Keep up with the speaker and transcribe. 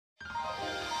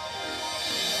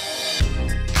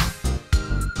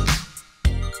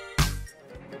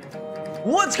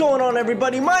What's going on,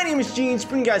 everybody? My name is Gene,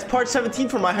 bringing you guys part 17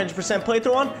 for my 100%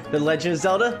 playthrough on The Legend of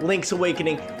Zelda Link's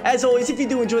Awakening. As always, if you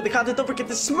do enjoy the content, don't forget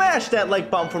to smash that like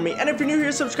button for me, and if you're new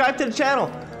here, subscribe to the channel.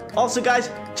 Also,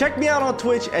 guys, check me out on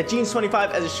Twitch at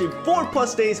Genes25 as I stream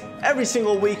 4+ days every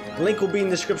single week. Link will be in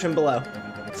the description below.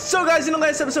 So, guys, in the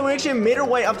last episode, we actually made our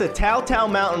way up the Tao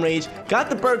Mountain Range, got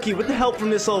the bird key with the help from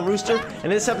this little rooster, and in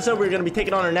this episode, we're going to be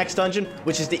taking on our next dungeon,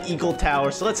 which is the Eagle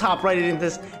Tower. So let's hop right into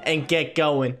this and get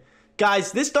going.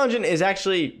 Guys, this dungeon is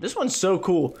actually, this one's so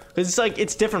cool, because it's like,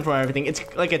 it's different from everything.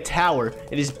 It's like a tower.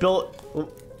 It is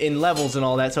built in levels and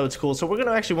all that, so it's cool. So we're going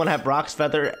to actually want to have Rock's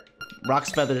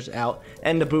feathers out,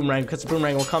 and the boomerang, because the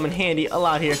boomerang will come in handy a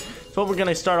lot here. So what we're going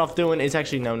to start off doing is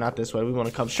actually, no, not this way. We want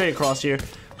to come straight across here,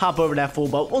 hop over that fool,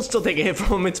 but we'll still take a hit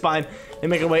from him, it's fine,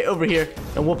 and make our way over here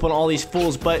and whoop on all these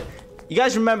fools. But you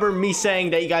guys remember me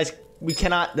saying that we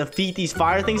cannot defeat these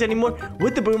fire things anymore?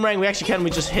 With the boomerang, we actually can. We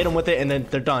just hit them with it, and then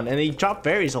they're done. And they drop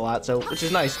berries a lot, so which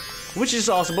is nice, which is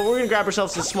awesome. But we're gonna grab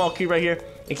ourselves this small key right here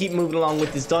and keep moving along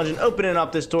with this dungeon, opening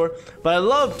up this door. But I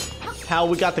love how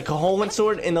we got the Cajolan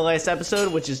sword in the last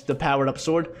episode, which is the powered up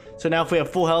sword. So now if we have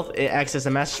full health, it acts as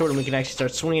a master sword, and we can actually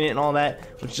start swinging it and all that,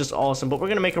 which is just awesome. But we're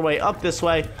gonna make our way up this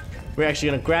way. We're actually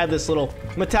gonna grab this little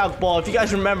metallic ball. If you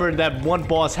guys remember, that one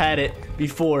boss had it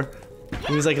before.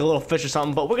 It was like a little fish or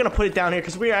something, but we're gonna put it down here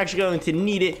because we are actually going to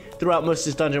need it throughout most of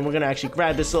this dungeon. We're gonna actually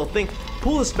grab this little thing,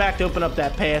 pull this back to open up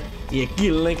that path. Yeah,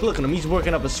 get a Link. Look at him, he's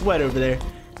working up a sweat over there.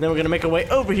 And then we're gonna make our way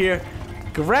over here,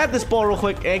 grab this ball real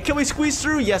quick, and can we squeeze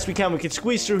through? Yes, we can. We can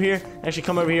squeeze through here, actually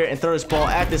come over here and throw this ball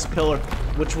at this pillar,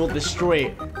 which will destroy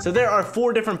it. So there are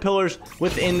 4 different pillars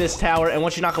within this tower, and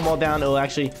once you knock them all down, it will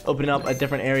actually open up a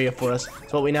different area for us.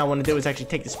 So what we now want to do is actually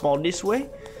take this ball this way,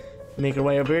 make our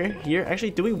way over here. Actually,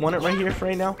 do we want it right here for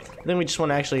right now? Then we just want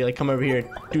to actually like come over here and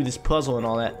do this puzzle and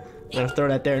all that. I'm gonna throw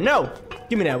that there. No,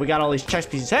 give me that. We got all these chess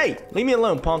pieces. Hey, leave me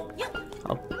alone, punk.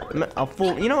 I'll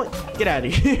fool. You know what? Get out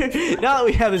of here. Now that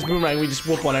we have this boomerang, we just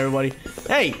whoop on everybody.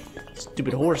 Hey,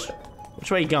 stupid horse. Which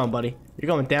way you going, buddy? You're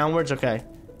going downwards. Okay.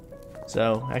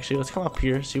 So actually, let's come up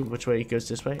here. See which way it goes.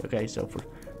 This way. Okay. So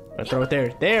I'm gonna throw it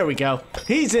there. There we go.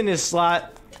 He's in his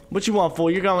slot. What you want, fool?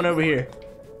 You're going over here.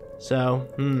 So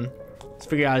let's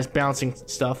figure out his bouncing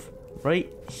stuff.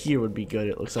 Right here would be good,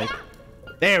 it looks like.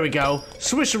 There we go.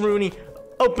 Swish-a-rooney.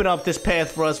 Open up this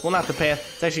path for us. Well, not the path.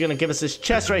 It's actually going to give us this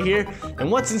chest right here.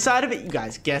 And what's inside of it? You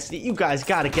guys guessed it. You guys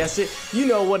got to guess it. You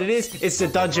know what it is. It's the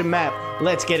dungeon map.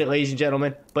 Let's get it, ladies and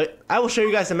gentlemen. But I will show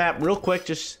you guys the map real quick.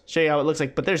 Just show you how it looks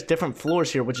like. But there's different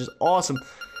floors here, which is awesome.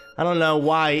 I don't know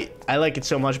why I like it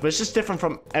so much, but it's just different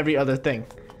from every other thing,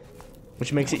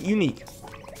 which makes it unique.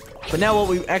 But now what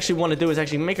we actually want to do is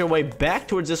actually make our way back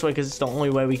towards this way because it's the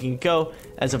only way we can go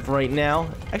as of right now.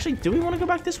 Actually, do we want to go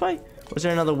back this way? Or is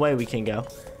there another way we can go?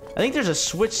 I think there's a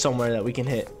switch somewhere that we can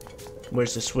hit.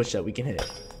 Where's the switch that we can hit?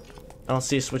 I don't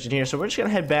see a switch in here, so we're just going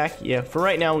to head back. Yeah, for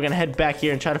right now, we're going to head back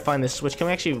here and try to find this switch. Can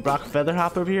we actually rock feather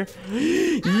hop over here?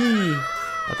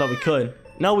 I thought we could.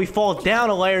 No, we fall down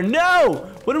a layer. No!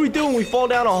 What are we doing? We fall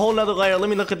down a whole nother layer. Let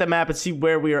me look at the map and see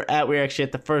where we are at. We're actually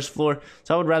at the first floor.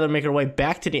 So I would rather make our way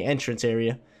back to the entrance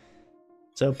area.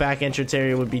 So back entrance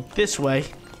area would be this way.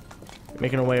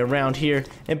 Making our way around here.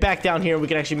 And back down here, we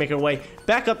can actually make our way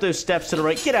back up those steps to the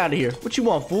right. Get out of here. What you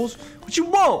want, fools? What you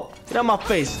want? Get out of my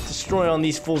face. Destroy on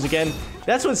these fools again.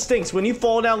 That's what stinks. When you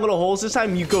fall down little holes, this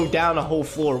time you go down a whole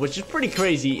floor, which is pretty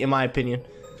crazy in my opinion.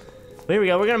 But here we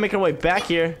go. We're going to make our way back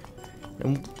here.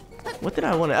 And what did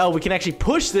I want to... Oh, we can actually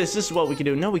push this. This is what we can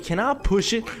do. No, we cannot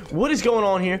push it. What is going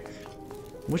on here?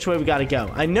 Which way we got to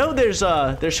go? I know there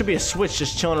should be a switch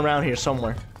just chilling around here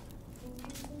somewhere.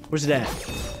 Where's it at?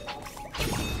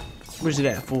 Where's it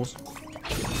at, fools?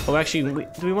 Oh, actually,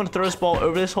 do we want to throw this ball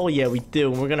over this hole? Yeah, we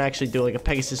do. And we're going to actually do like a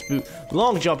Pegasus boot.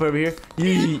 Long jump over here.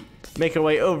 Make our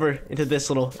way over into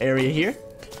this little area here.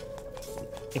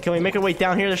 And can we make our way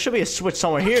down here? There should be a switch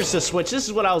somewhere. Here's the switch. This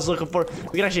is what I was looking for.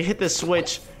 We can actually hit this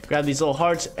switch, grab these little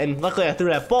hearts, and luckily I threw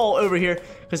that ball over here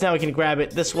because now we can grab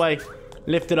it this way,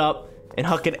 lift it up, and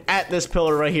huck it at this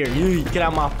pillar right here. Get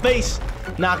out of my face.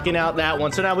 Knocking out that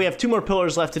one. So now we have 2 more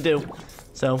pillars left to do.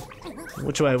 So,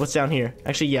 which way? What's down here?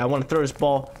 Actually, yeah, I want to throw this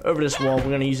ball over this wall. We're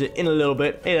going to use it in a little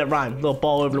bit. Hey, that rhymed. Little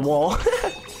ball over the wall.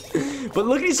 But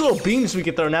look at these little beams we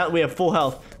can throw now that we have full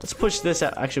health. Let's push this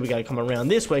out. Actually, we got to come around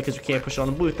this way because we can't push it on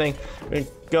the blue thing. We're going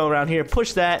to go around here,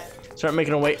 push that, start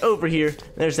making our way over here.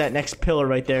 There's that next pillar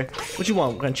right there. What you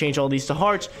want? We're going to change all these to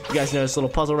hearts. You guys know this little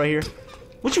puzzle right here.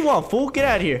 What you want, fool? Get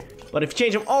out of here. But if you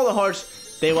change them all the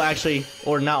hearts, they will actually,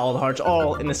 or not all the hearts,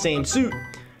 all in the same suit.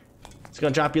 It's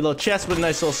gonna drop you a little chest with a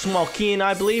nice little small key in,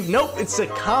 I believe. Nope, it's a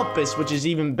compass, which is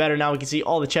even better. Now we can see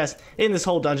all the chests in this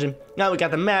whole dungeon. Now we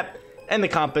got the map and the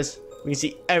compass. We can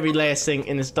see every last thing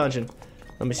in this dungeon.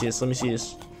 Let me see this. Let me see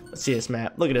this. Let's see this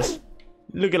map. Look at this.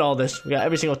 Look at all this. We got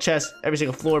every single chest, every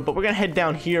single floor. But we're gonna head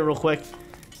down here real quick.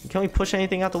 Can we push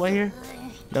anything out the way here?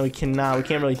 No, we cannot. We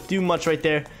can't really do much right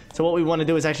there. So what we want to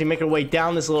do is actually make our way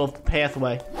down this little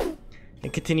pathway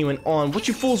and continuing on. What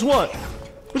you fools want?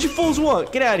 What you fools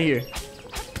want? Get out of here.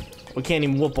 We can't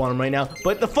even whoop on him right now.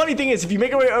 But the funny thing is, if you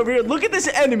make our way over here, look at this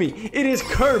enemy. It is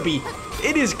Kirby.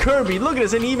 It is Kirby. Look at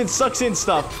this, and he even sucks in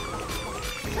stuff.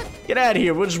 Get out of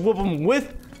here. We'll just whoop him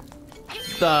with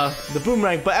the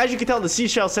boomerang. But as you can tell, the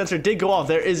seashell sensor did go off.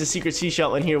 There is a secret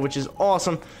seashell in here, which is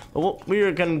awesome. But what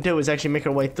we're gonna do is actually make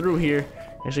our way through here.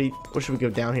 Actually, where should we go?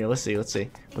 Down here. Let's see. Let's see.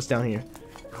 What's down here?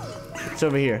 It's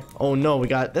over here. Oh no,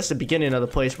 that's the beginning of the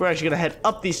place. We're actually gonna head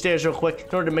up these stairs real quick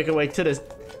in order to make our way to this,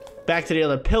 back to the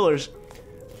other pillars.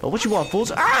 But what you want,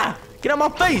 fools? Ah! Get out my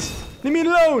face! Leave me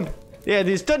alone! Yeah,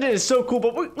 this dungeon is so cool,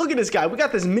 but look at this guy. We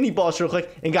got this mini boss real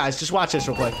quick. And guys, just watch this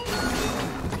real quick.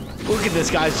 Look at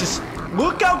this, guys. Just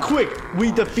look how quick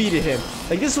we defeated him.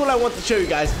 Like, this is what I want to show you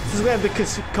guys. Since we have the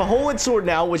Cajolan sword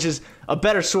now, which is a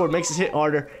better sword, makes us hit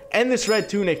harder, and this red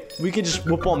tunic, we can just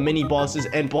whoop on mini bosses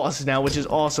and bosses now, which is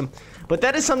awesome. But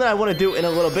that is something I want to do in a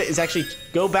little bit, is actually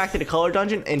go back to the color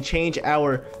dungeon and change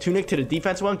our tunic to the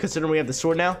defense one, considering we have the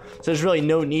sword now. So there's really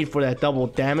no need for that double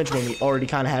damage when we already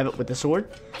kind of have it with the sword.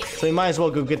 So we might as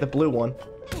well go get the blue one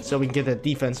so we can get that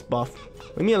defense buff.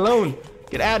 Leave me alone.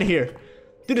 Get out of here.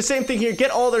 Do the same thing here.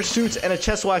 Get all their suits, and a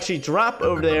chest will actually drop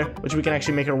over there, which we can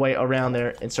actually make our way around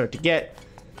there and start to get.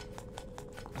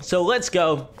 So let's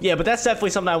go. Yeah, but that's definitely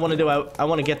something I want to do. I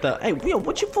want to get the... Hey, yo,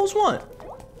 what you fools want?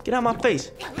 Get out of my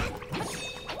face.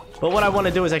 But what I want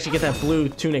to do is actually get that blue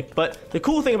tunic. But the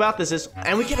cool thing about this is,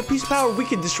 and we get a piece of power, we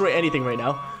can destroy anything right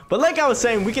now. But like I was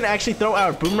saying, we can actually throw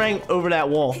our boomerang over that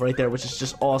wall right there, which is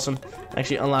just awesome.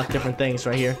 Actually unlock different things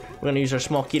right here. We're going to use our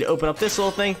small key to open up this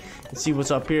little thing and see what's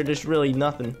up here. There's really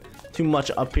nothing too much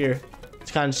up here.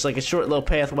 It's kind of just like a short little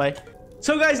pathway.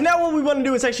 So guys, now what we want to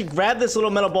do is actually grab this little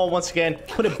metal ball once again,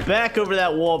 put it back over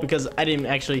that wall because I didn't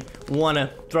actually want to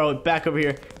throw it back over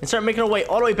here, and start making our way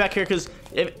all the way back here because,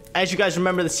 as you guys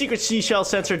remember, the secret seashell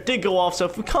sensor did go off. So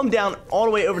if we come down all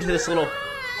the way over to this little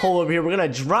hole over here, we're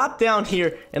going to drop down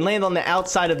here and land on the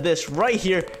outside of this right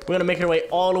here. We're going to make our way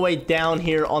all the way down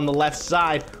here on the left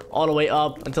side, all the way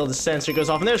up until the sensor goes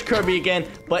off. And there's Kirby again.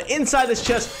 But inside this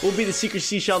chest will be the secret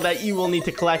seashell that you will need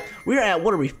to collect. We're at,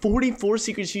 what are we, 44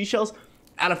 secret seashells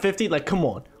out of 50? Like, come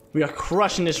on. We are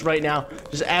crushing this right now.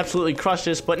 Just absolutely crush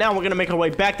this. But now we're going to make our way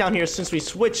back down here. Since we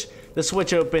switch the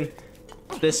switch open,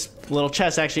 this little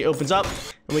chest actually opens up,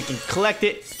 and we can collect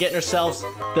it, getting ourselves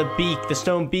the beak, the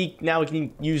stone beak. Now we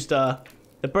can use the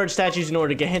bird statues in order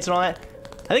to get hints and all that.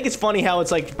 I think it's funny how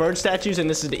it's like bird statues and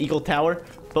this is the Eagle Tower.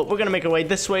 But we're gonna make our way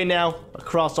this way now,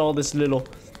 across all this little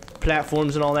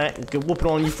platforms and all that, and get whooping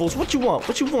on you fools. What you want?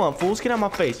 What you want, fools? Get out of my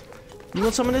face. You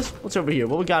want some of this? What's over here?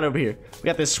 What we got over here? We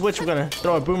got this switch. We're gonna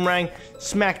throw a boomerang,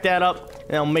 smack that up,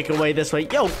 and I'll make our way this way.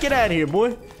 Yo, get out of here,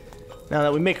 boy. Now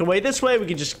that we make our way this way, we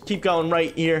can just keep going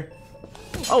right here.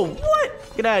 Oh,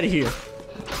 what? Get out of here.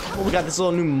 Oh, we got this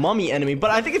little new mummy enemy.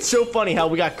 But I think it's so funny how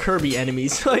we got Kirby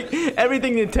enemies. Like,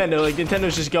 everything Nintendo. Like,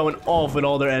 Nintendo's just going off with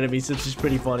all their enemies. It's just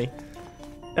pretty funny.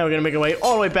 Now we're going to make our way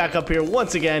all the way back up here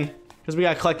once again, because we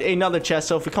got to collect another chest.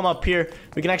 So if we come up here,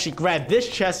 we can actually grab this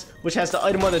chest, which has the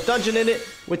item of the dungeon in it,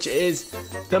 which is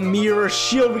the mirror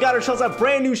shield. We got ourselves a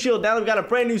brand new shield. Now that we got a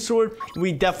brand new sword,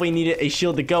 we definitely needed a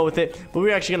shield to go with it. But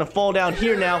we're actually going to fall down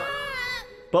here now.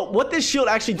 But what this shield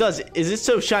actually does is it's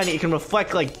so shiny, it can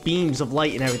reflect like beams of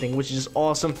light and everything, which is just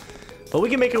awesome. But we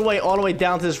can make our way all the way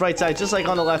down to this right side, just like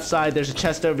on the left side. There's a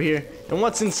chest over here. And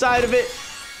what's inside of it?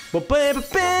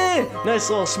 Nice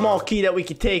little small key that we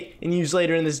can take and use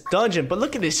later in this dungeon. But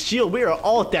look at this shield. We are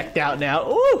all decked out now.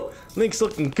 Ooh, Link's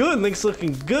looking good. Link's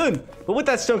looking good. But with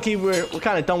that stone key, we're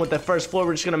kind of done with that first floor.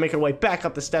 We're just going to make our way back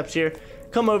up the steps here.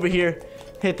 Come over here.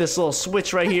 Hit this little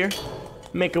switch right here.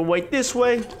 Make our way this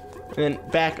way. And then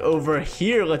back over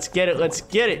here. Let's get it. Let's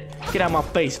get it. Get out of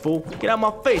my face, fool. Get out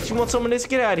of my face. You want some of this?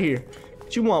 Get out of here.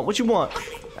 What you want? What you want?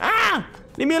 Ah!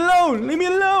 Leave me alone. Leave me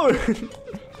alone.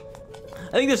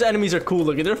 I think those enemies are cool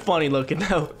looking. They're funny looking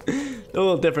though. They're a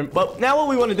little different. But now what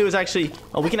we want to do is actually...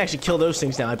 Oh, we can actually kill those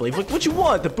things now, I believe. What you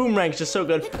want? The boomerang's just so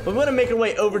good. But we want to make our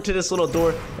way over to this little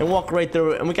door and walk right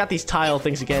through it. And we got these tile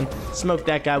things again. Smoke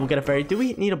that guy. We'll get a fairy. Do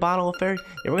we need a bottle of fairy?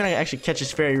 Yeah, we're going to actually catch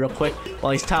this fairy real quick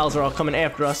while these tiles are all coming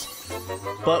after us.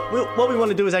 But what we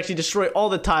want to do is actually destroy all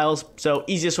the tiles. So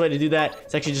easiest way to do that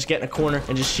is actually just get in a corner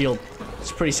and just shield.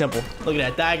 It's pretty simple. Look at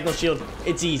that diagonal shield.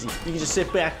 It's easy. You can just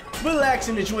sit back, relax,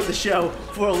 and enjoy the show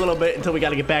for a little bit until we got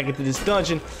to get back into this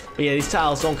dungeon. But yeah, these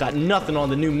tiles don't got nothing on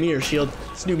the new mirror shield.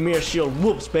 This new mirror shield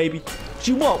whoops, baby. What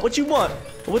you want? What you want?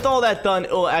 But with all that done,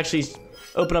 it'll actually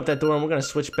open up that door, and we're going to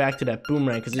switch back to that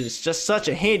boomerang because it's just such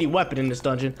a handy weapon in this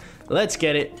dungeon. Let's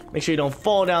get it. Make sure you don't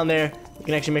fall down there. We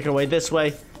can actually make our way this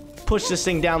way. Push this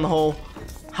thing down the hole.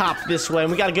 Hop this way,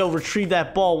 and we gotta go retrieve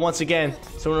that ball once again.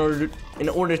 So in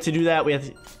order to do that,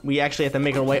 we actually have to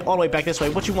make our way all the way back this way.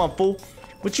 What you want, fool?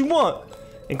 What you want?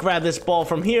 And grab this ball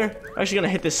from here. We're actually gonna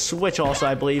hit this switch also,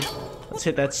 I believe. Let's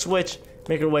hit that switch.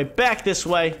 Make our way back this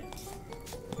way.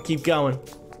 Keep going.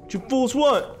 What you fools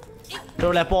want?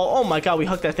 Throw that ball. Oh my god, we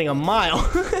hooked that thing a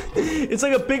mile. It's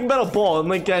like a big metal ball, and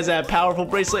Link has that powerful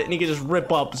bracelet, and he can just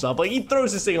rip up stuff. Like, he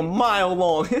throws this thing a mile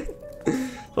long.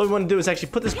 What we want to do is actually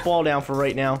put this ball down for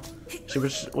right now. So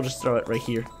we'll just throw it right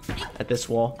here at this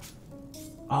wall.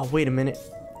 Oh, wait a minute.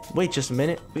 Wait just a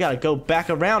minute. We gotta go back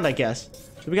around, I guess.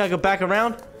 So we gotta go back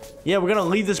around? Yeah, we're gonna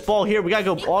leave this ball here. We gotta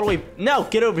go all the way. No,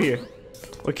 get over here.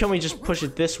 Or can we just push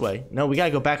it this way? No, we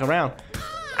gotta go back around.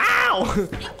 Ow!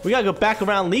 We gotta go back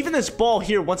around, leaving this ball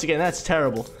here once again. That's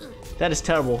terrible. That is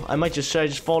terrible. Should I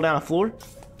just fall down a floor?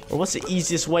 Or what's the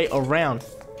easiest way around?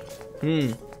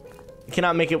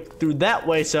 Cannot make it through that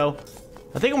way, so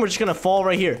I think we're just gonna fall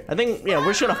right here. Yeah,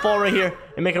 we're just gonna fall right here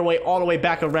and make our way all the way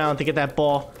back around to get that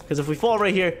ball, because if we fall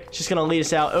right here, it's just gonna lead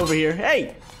us out over here.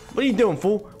 Hey, what are you doing,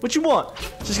 fool? What you want?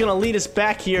 It's just gonna lead us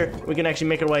back here. We can actually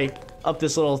make our way up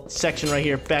this little section right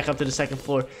here, back up to the second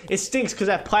floor. It stinks because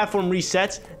that platform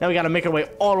resets. Now we gotta make our way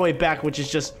all the way back, which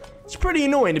is just, it's pretty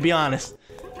annoying, to be honest.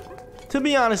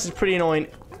 It's pretty annoying.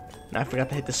 And I forgot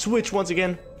to hit the switch once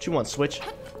again. What you want, switch?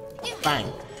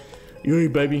 Bang. Yay,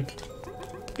 baby.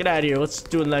 Get out of here. Let's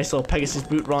do a nice little Pegasus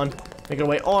boot run. Make our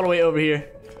way all the way over here.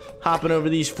 Hopping over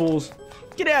these fools.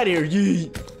 Get out of here.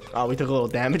 Yay. Oh, we took a little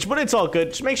damage, but it's all good.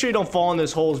 Just make sure you don't fall in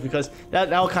those holes, because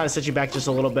that'll kind of set you back just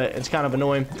a little bit. It's kind of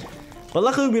annoying. But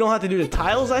luckily, we don't have to do the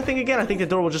tiles, I think, again. I think the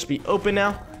door will just be open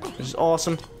now, which is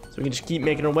awesome. So we can just keep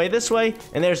making our way this way.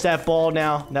 And there's that ball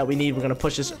now that we need. We're going to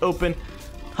push this open.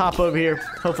 Hop over here.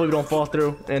 Hopefully, we don't fall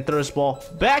through. And throw this ball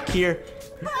back here.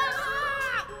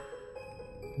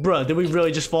 Bruh, did we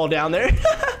really just fall down there?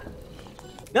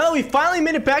 Now that we finally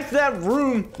made it back to that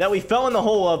room that we fell in the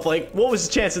hole of, like, what was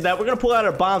the chance of that? We're gonna pull out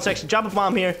our bomb section, drop a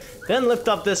bomb here, then lift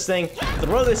up this thing,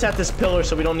 throw this at this pillar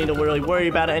so we don't need to really worry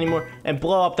about it anymore, and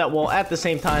blow up that wall at the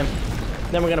same time.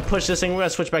 Then we're gonna push this thing. We're gonna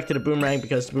switch back to the boomerang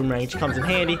because the boomerang comes in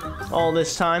handy all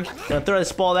this time. Gonna throw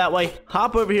this ball that way,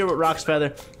 hop over here with Rock's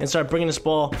Feather, and start bringing this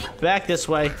ball back this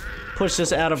way. Push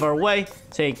this out of our way.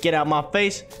 Say, get out my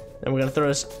face. Then we're gonna throw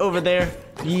this over there.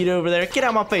 Yeet over there. Get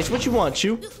out my face. What you want,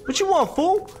 Chew? What you want,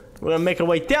 fool? We're gonna make our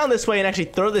way down this way and actually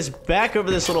throw this back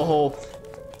over this little hole.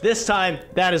 This time,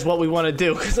 that is what we want to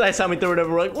do. Because last time we threw it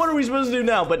over, we're like, what are we supposed to do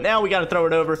now? But now we gotta throw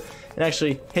it over and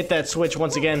actually hit that switch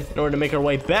once again in order to make our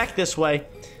way back this way.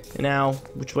 And now,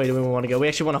 which way do we want to go? We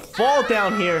actually want to fall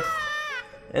down here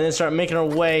and then start making our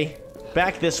way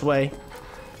back this way.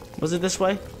 Was it this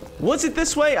way? Was it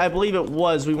this way? I believe it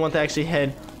was. We want to actually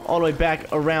head all the way back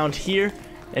around here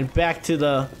and back to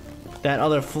that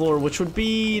other floor, which would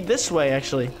be this way,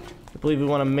 actually. I believe we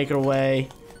want to make our way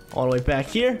all the way back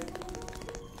here.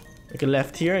 Make a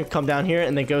left here and come down here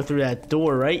and then go through that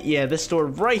door, right? Yeah, this door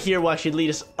right here will actually lead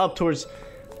us up towards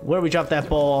where we dropped that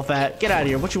ball off at. Get out of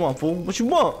here. What you want, fool? What you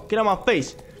want? Get out of my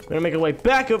face. We're gonna make our way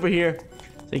back over here.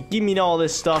 So give me all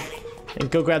this stuff and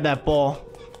go grab that ball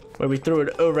where we threw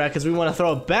it over at, because we want to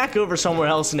throw it back over somewhere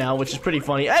else now, which is pretty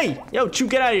funny. Hey, yo, Chew,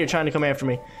 get out of here trying to come after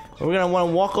me. We're gonna want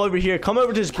to walk over here, come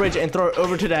over to this bridge, and throw it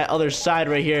over to that other side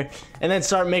right here, and then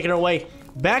start making our way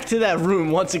back to that room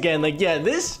once again. Like, yeah,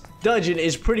 this dungeon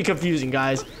is pretty confusing,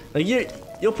 guys. Like,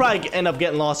 you'll probably end up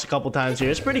getting lost a couple times here.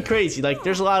 It's pretty crazy. Like,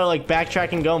 there's a lot of, like,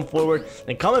 backtracking going forward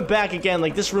and coming back again.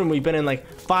 Like, this room we've been in, like,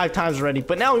 5 times already.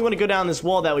 But now we want to go down this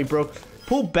wall that we broke,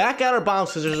 pull back out our bombs,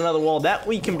 because there's another wall that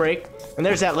we can break. And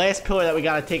there's that last pillar that we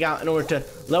got to take out in order to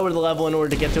lower the level in order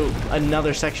to get to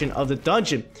another section of the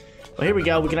dungeon. Well, here we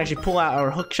go. We can actually pull out our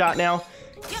hook shot now.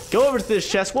 Go over to this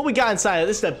chest. What we got inside of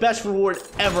this is the best reward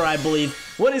ever, I believe.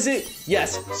 What is it?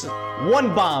 Yes,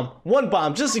 one bomb. One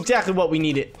bomb. Just exactly what we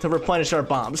needed to replenish our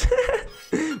bombs.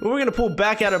 But we're going to pull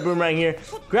back out our boomerang here.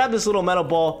 Grab this little metal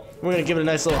ball. We're going to give it a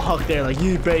nice little hook there. Like,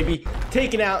 yeah, baby.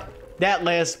 Taking out that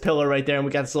last pillar right there. And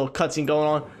we got this little cutscene going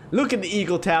on. Look at the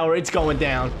Eagle Tower. It's going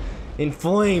down in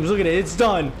flames. Look at it. It's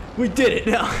done. We did it.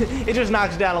 Now, it just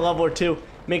knocks down a level or two,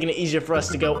 making it easier for us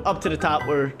to go up to the top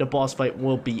where the boss fight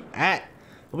will be at.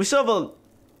 But we still have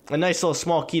a nice little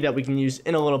small key that we can use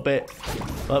in a little bit.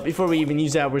 But before we even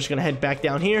use that, we're just going to head back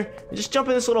down here and just jump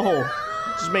in this little hole.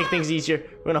 just make things easier.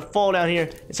 We're gonna fall down here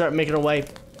and start making our way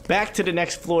back to the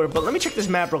next floor. But let me check this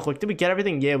map real quick. Did we get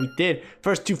everything? Yeah, we did.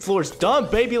 First 2 floors done,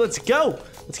 baby. Let's go.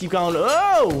 Let's keep going.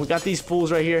 Oh, we got these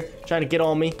fools right here trying to get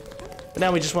on me. But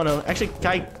now we just want to actually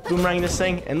boomerang this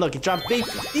thing. And look, it dropped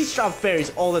these drop fairies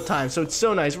all the time. So it's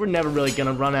so nice. We're never really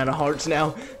gonna run out of hearts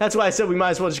now. That's why I said we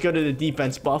might as well just go to the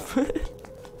defense buff.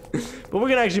 But we're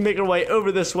gonna actually make our way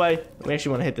over this way. We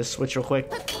actually want to hit this switch real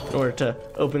quick in order to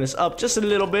open this up just a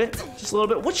little bit. Just a little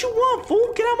bit. What you want,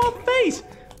 fool? Get out of my face.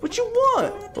 What you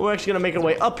want? But we're actually gonna make our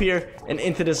way up here and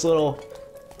into this little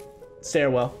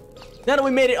stairwell. Now that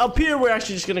we made it up here, we're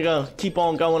actually just gonna keep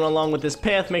on going along with this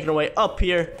path, making our way up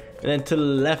here. And then to the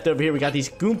left over here, we got these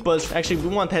Goombas. Actually, we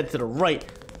want to head to the right.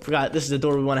 Forgot, this is the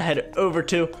door we want to head over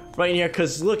to right in here,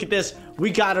 because look at this.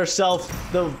 We got ourselves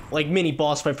the, like, mini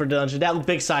boss fight for the dungeon. That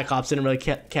big Cyclops didn't really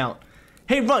count.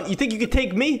 Hey, Runt, you think you could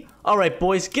take me? Alright,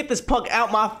 boys, get this punk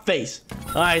out my face.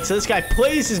 Alright, so this guy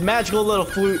plays his magical little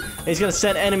flute, and he's gonna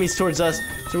send enemies towards us.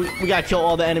 So we gotta kill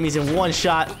all the enemies in one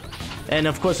shot. And,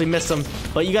 of course, we missed them.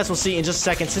 But you guys will see in just a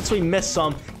second, since we missed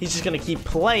some, he's just gonna keep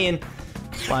playing.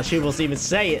 Watch, he will even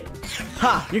say it.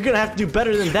 Ha! You're gonna have to do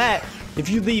better than that. If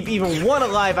you leave even one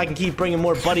alive, I can keep bringing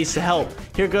more buddies to help.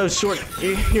 Here goes short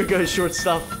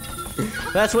stuff.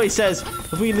 That's what he says.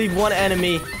 If we leave one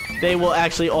enemy, they will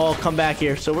actually all come back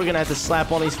here. So we're gonna have to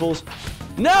slap on these fools.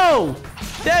 No!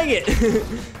 Dang it!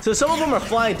 So some of them are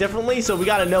flying differently, so we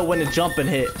gotta know when to jump and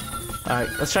hit. Alright,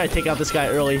 let's try to take out this guy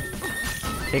early.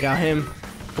 Take out him.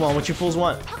 Come on, what you fools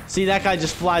want? See, that guy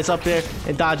just flies up there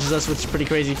and dodges us, which is pretty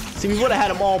crazy. See, we would have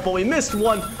had them all, but we missed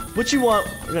one. What you want?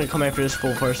 We're gonna come after this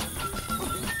fool first.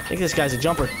 I think this guy's a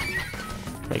jumper.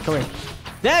 Wait, come here.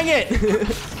 Dang it!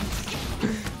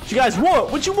 What you guys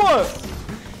want? What you want?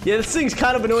 Yeah, this thing's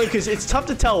kind of annoying because it's tough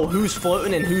to tell who's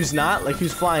floating and who's not. Like,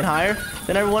 who's flying higher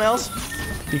than everyone else.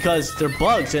 Because they're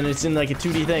bugs and it's in, like, a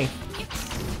 2D thing.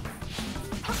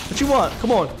 What you want?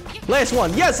 Come on. Last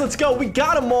one. Yes, let's go. We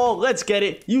got them all. Let's get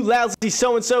it. You lousy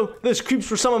so-and-so. Those creeps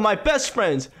were some of my best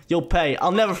friends. You'll pay.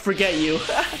 I'll never forget you.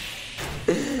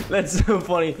 That's so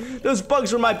funny. Those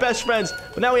bugs were my best friends.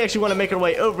 But now we actually want to make our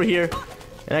way over here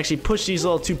and actually push these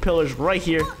little 2 pillars right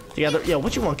here together. Yo,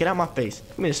 what you want? Get out of my face.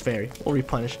 Give me this fairy. We'll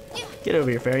replenish. Get over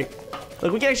here, fairy.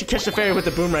 Look, we can actually catch the fairy with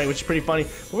the boomerang, which is pretty funny.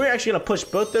 But we're actually going to push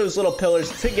both those little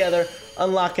pillars together,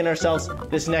 unlocking ourselves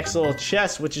this next little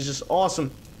chest, which is just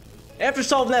awesome. After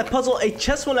solving that puzzle, a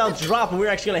chest will now drop, and we're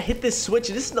actually going to hit this switch.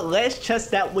 This is the last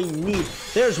chest that we need.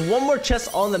 There's one more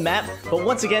chest on the map, but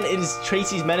once again, it is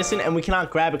Tracy's medicine, and we cannot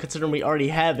grab it considering we already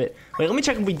have it. Wait, let me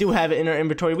check if we do have it in our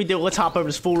inventory. We do. Let's hop over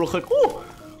this fool real quick. Ooh!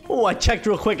 Oh, I checked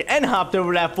real quick and hopped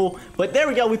over that fool. But there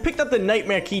we go. We picked up the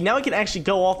nightmare key. Now we can actually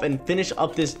go off and finish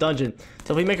up this dungeon.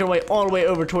 So if we make our way all the way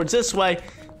over towards this way,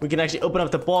 we can actually open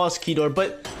up the boss key door.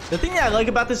 But the thing that I like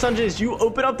about this dungeon is you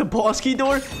open up the boss key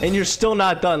door and you're still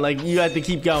not done. Like, you have to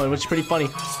keep going, which is pretty funny.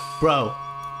 Bro,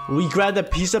 we grabbed a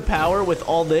piece of power with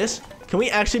all this. Can we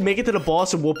actually make it to the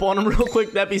boss and whoop on him real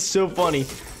quick? That'd be so funny.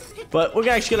 But we're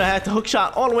actually gonna have to hook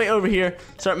shot all the way over here,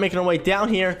 start making our way down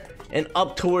here and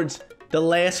up towards the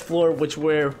last floor,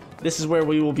 this is where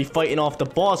we will be fighting off the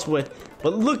boss with.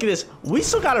 But look at this. We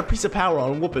still got our piece of power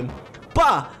on whooping.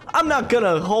 Bah! I'm not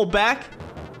gonna hold back.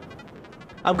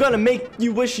 I'm gonna make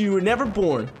you wish you were never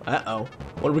born. Uh-oh.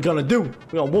 What are we gonna do?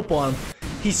 We're gonna whoop on him.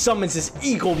 He summons this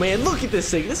eagle, man. Look at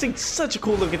this thing. This thing's such a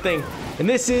cool looking thing. And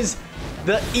this is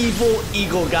the evil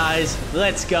eagle, guys.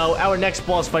 Let's go. Our next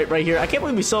boss fight right here. I can't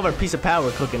believe we still have our piece of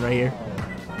power cooking right here.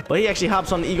 But he actually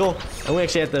hops on the eagle, and we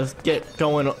actually have to get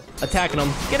going, attacking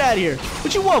him. Get out of here.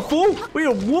 What you want, fool? We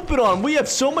are whooping on him. We have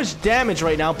so much damage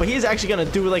right now, but he's actually gonna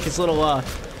do like his little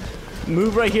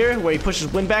move right here where he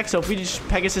pushes wind back. So if we just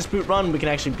Pegasus boot run, we can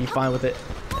actually be fine with it.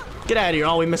 Get out of here.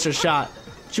 Oh, we missed our shot.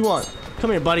 What you want?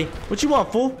 Come here, buddy. What you want,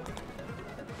 fool?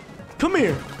 Come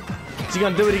here. Is he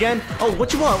gonna do it again? Oh,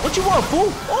 what you want? What you want,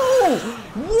 fool? Oh,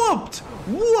 whooped.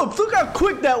 Whooped. Look how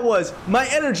quick that was. My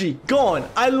energy gone.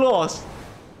 I lost.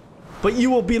 But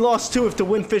you will be lost too if the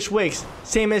windfish wakes.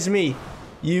 Same as me.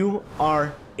 You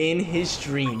are in his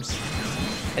dreams.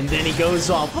 And then he goes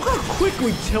off. Look how quick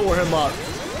we tore him up.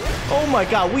 Oh my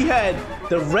god, we had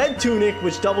the red tunic,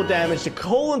 which double damage, the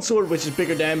colon sword, which is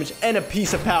bigger damage, and a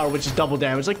piece of power, which is double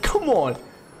damage. Like, come on.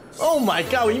 Oh my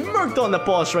god, we murked on the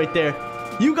boss right there.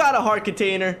 You got a heart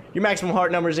container. Your maximum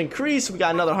heart number is increased. We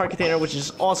got another heart container, which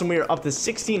is awesome. We are up to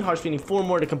 16 hearts. We need 4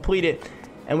 more to complete it.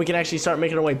 And we can actually start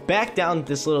making our way back down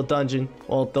this little dungeon.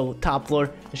 Well, the top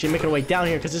floor. Actually making our way down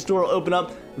here because this door will open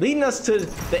up, leading us to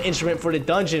the instrument for the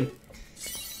dungeon.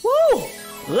 Woo!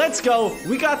 Let's go.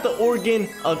 We got the organ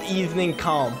of evening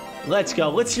calm. Let's go.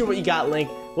 Let's hear what you got, Link.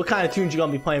 What kind of tunes you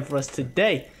gonna be playing for us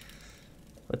today?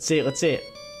 Let's see it. Let's see it.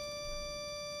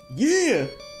 Yeah.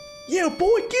 Yeah,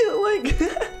 boy, get it,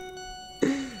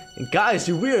 like. And guys,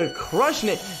 dude, we are crushing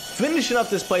it. Finishing up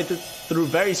this playthrough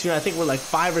very soon. I think we're like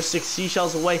 5 or 6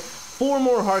 seashells away. 4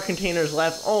 more heart containers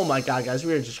left. Oh my god, guys,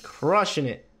 we are just crushing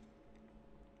it.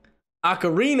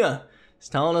 Ocarina. It's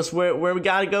telling us where we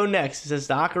gotta go next. It says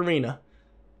the ocarina.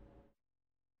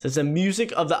 It says the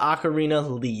music of the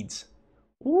ocarina leads.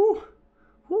 Woo.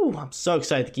 Woo. I'm so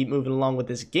excited to keep moving along with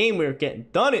this game. We're getting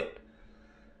done it.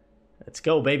 Let's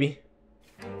go, baby.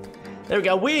 There we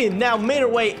go. We now made our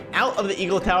way out of the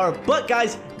Eagle Tower. But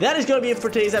guys, that is going to be it for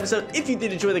today's episode. If you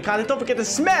did enjoy the content, don't forget to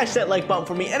smash that like button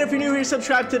for me. And if you're new here,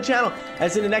 subscribe to the channel.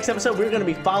 As in the next episode, we're going to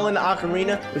be following the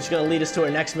ocarina, which is going to lead us to our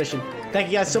next mission. Thank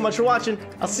you guys so much for watching.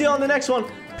 I'll see you on the next one.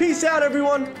 Peace out,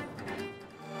 everyone.